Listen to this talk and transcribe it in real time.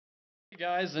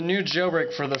Guys, the new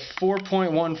jailbreak for the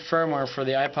 4.1 firmware for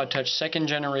the iPod Touch 2nd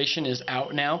generation is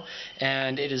out now,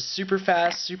 and it is super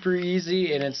fast, super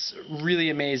easy, and it's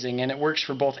really amazing, and it works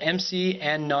for both MC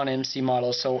and non-MC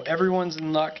models, so everyone's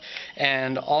in luck,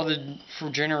 and all the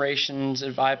generations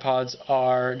of iPods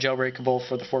are jailbreakable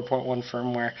for the 4.1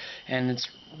 firmware, and it's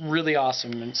really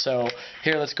awesome. And so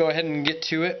here, let's go ahead and get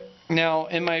to it. Now,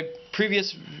 in my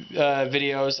previous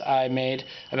videos I made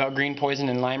about Green Poison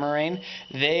and Limerane,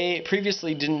 they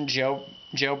previously didn't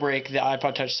jailbreak the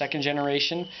iPod Touch 2nd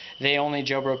generation. They only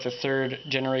jailbroke the 3rd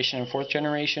generation and 4th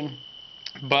generation.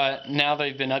 But now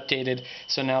they've been updated,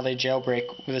 so now they jailbreak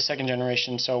with the 2nd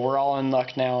generation. So we're all in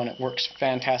luck now, and it works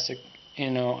fantastic,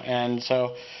 and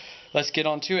so let's get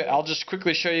on to it. I'll just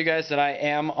quickly show you guys that I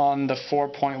am on the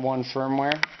 4.1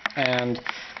 firmware, and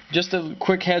just a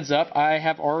quick heads up, I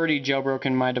have already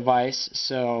jailbroken my device,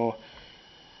 so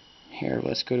here,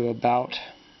 let's go to About,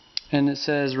 and it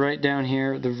says right down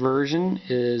here the version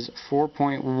is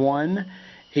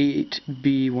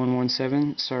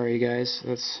 4.18B117. Sorry guys,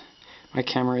 my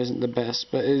camera isn't the best,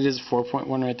 but it is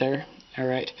 4.1 right there.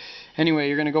 Alright, anyway,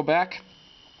 you're going to go back,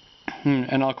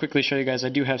 and I'll quickly show you guys. I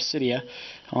do have Cydia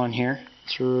on here.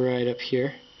 It's right up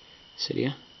here,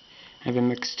 Cydia. I have a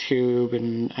mixed tube,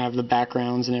 and I have the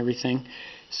backgrounds and everything.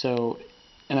 So,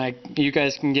 you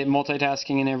guys can get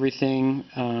multitasking and everything.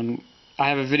 I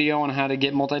have a video on how to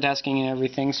get multitasking and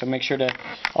everything, so make sure to,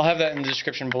 I'll have that in the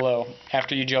description below.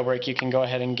 After you jailbreak, you can go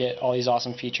ahead and get all these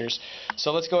awesome features.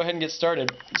 So let's go ahead and get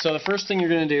started. So the first thing you're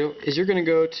going to do is you're going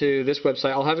to go to this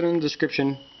website. I'll have it in the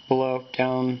description below,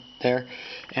 down there,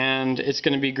 and it's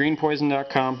going to be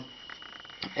greenpoison.com.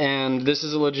 And this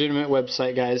is a legitimate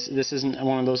website, guys. This isn't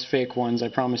one of those fake ones, I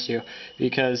promise you,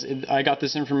 because I got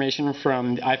this information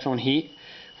from the iPhone Heat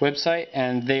website,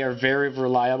 and they are very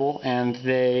reliable, and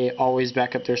they always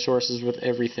back up their sources with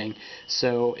everything.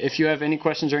 So if you have any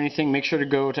questions or anything, make sure to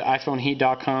go to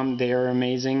iPhoneHeat.com. They are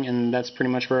amazing, and that's pretty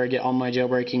much where I get all my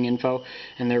jailbreaking info,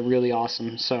 and they're really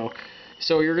awesome. So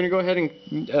you're going to go ahead and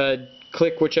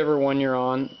click whichever one you're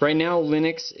on. Right now,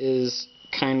 Linux is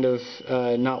kind of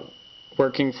not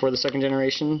working for the 2nd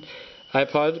generation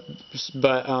iPod,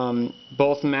 but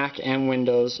both Mac and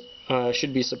Windows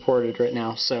should be supported right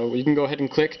now. So you can go ahead and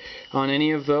click on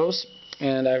any of those,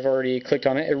 and I've already clicked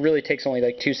on it. It really takes only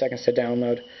like 2 seconds to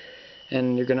download,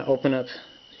 and you're going to open up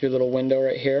your little window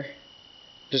right here.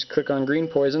 Just click on Green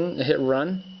Poison, hit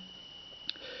Run.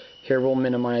 Here, we'll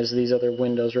minimize these other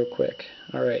windows real quick.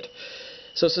 Alright,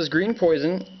 so it says Green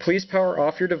Poison, please power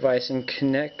off your device and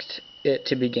connect it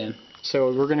to begin.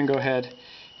 So we're going to go ahead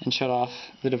and shut off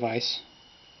the device.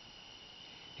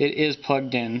 It is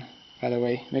plugged in, by the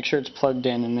way. Make sure it's plugged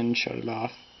in and then shut it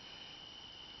off.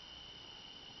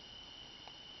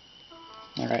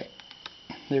 Alright,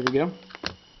 there we go.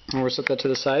 And we'll set that to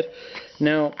the side.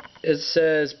 Now, it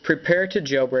says prepare to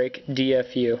jailbreak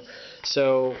DFU.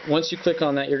 So once you click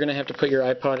on that, you're going to have to put your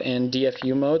iPod in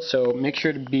DFU mode, so make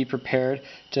sure to be prepared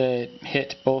to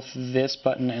hit both this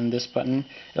button and this button.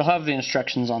 It'll have the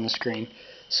instructions on the screen.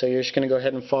 So you're just going to go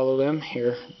ahead and follow them.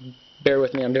 Here, bear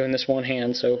with me, I'm doing this one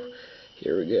hand, so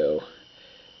here we go.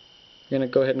 You're going to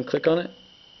go ahead and click on it.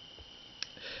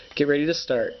 Get ready to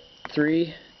start.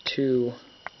 3, 2,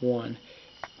 1.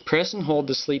 Press and hold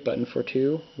the sleep button for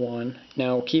 2, 1.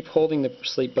 Now keep holding the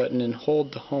sleep button and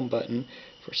hold the home button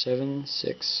for 7,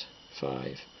 6,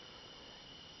 5,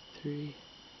 3.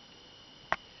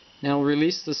 Now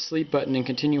release the sleep button and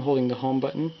continue holding the home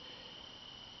button.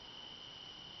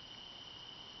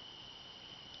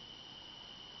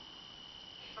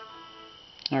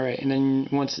 Alright, and then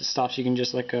once it stops, you can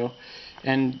just let go.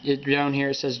 And down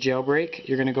here it says jailbreak.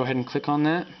 You're going to go ahead and click on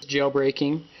that.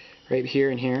 Jailbreaking right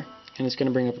here and here. And it's going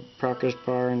to bring up a progress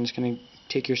bar, and it's going to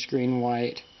take your screen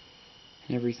white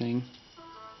and everything.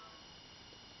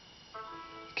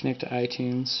 Connect to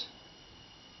iTunes.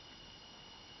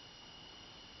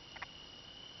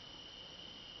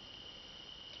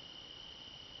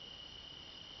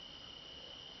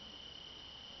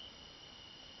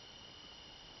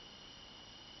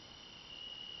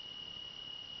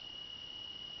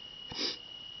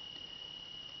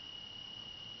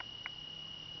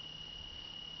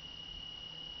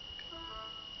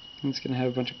 It's going to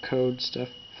have a bunch of code stuff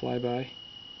fly by.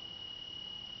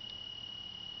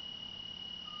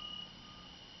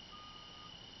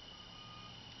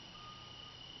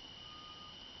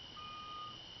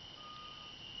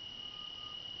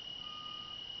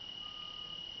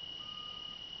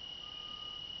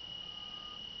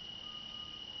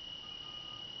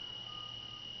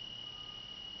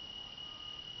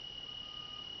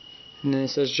 And then it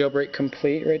says jailbreak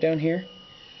complete right down here.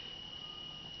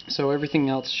 So everything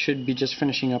else should be just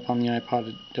finishing up on the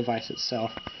iPod device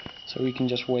itself. So we can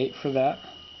just wait for that.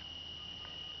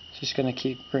 It's just going to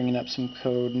keep bringing up some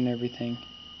code and everything.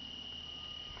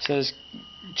 It says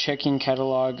checking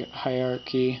catalog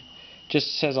hierarchy.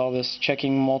 Just says all this,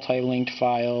 checking multi-linked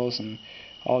files and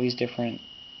all these different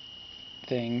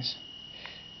things.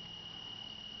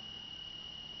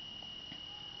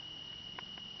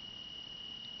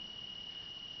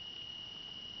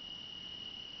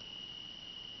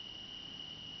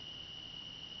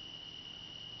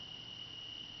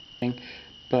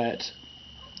 But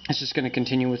it's just going to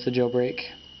continue with the jailbreak.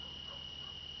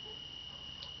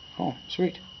 Oh,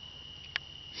 sweet.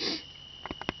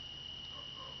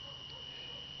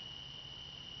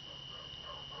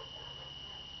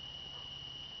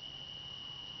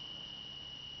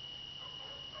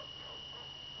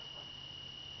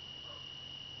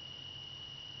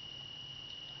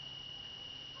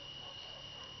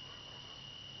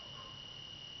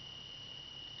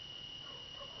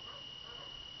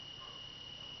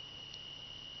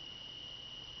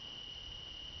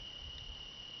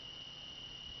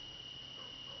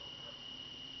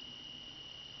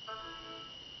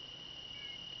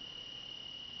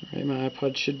 Alright, my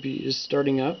iPod is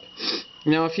starting up.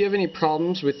 Now, if you have any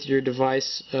problems with your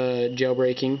device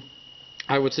jailbreaking,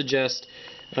 I would suggest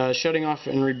shutting off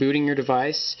and rebooting your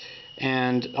device,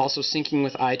 and also syncing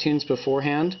with iTunes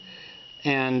beforehand.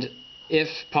 And if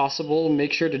possible,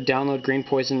 make sure to download Green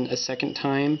Poison a second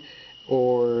time,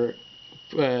 or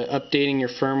updating your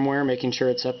firmware, making sure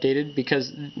it's updated,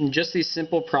 because just these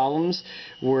simple problems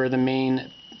were the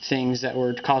main things that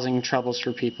were causing troubles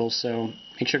for people. So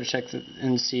make sure to check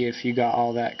and see if you got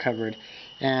all that covered.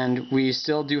 And we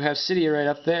still do have Cydia right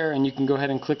up there, and you can go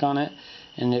ahead and click on it,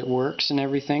 and it works and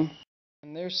everything.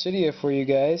 And there's Cydia for you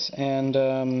guys, and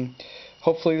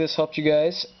hopefully this helped you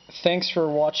guys. Thanks for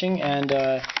watching, and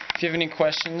if you have any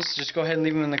questions, just go ahead and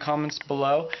leave them in the comments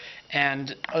below.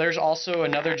 And there's also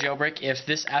another jailbreak. If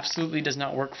this absolutely does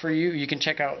not work for you, you can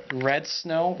check out Red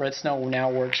Snow. Red Snow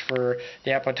now works for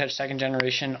the iPod Touch 2nd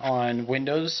generation on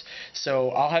Windows. So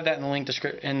I'll have that in the link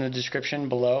in the description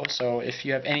below. So if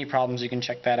you have any problems, you can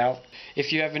check that out.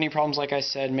 If you have any problems, like I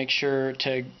said, make sure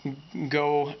to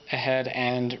go ahead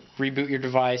and reboot your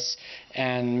device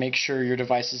and make sure your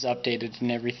device is updated and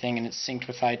everything, and it's synced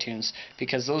with iTunes,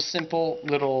 because those simple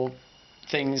little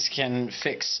things can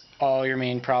fix all your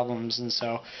main problems. And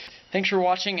so thanks for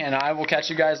watching, and I will catch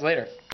you guys later.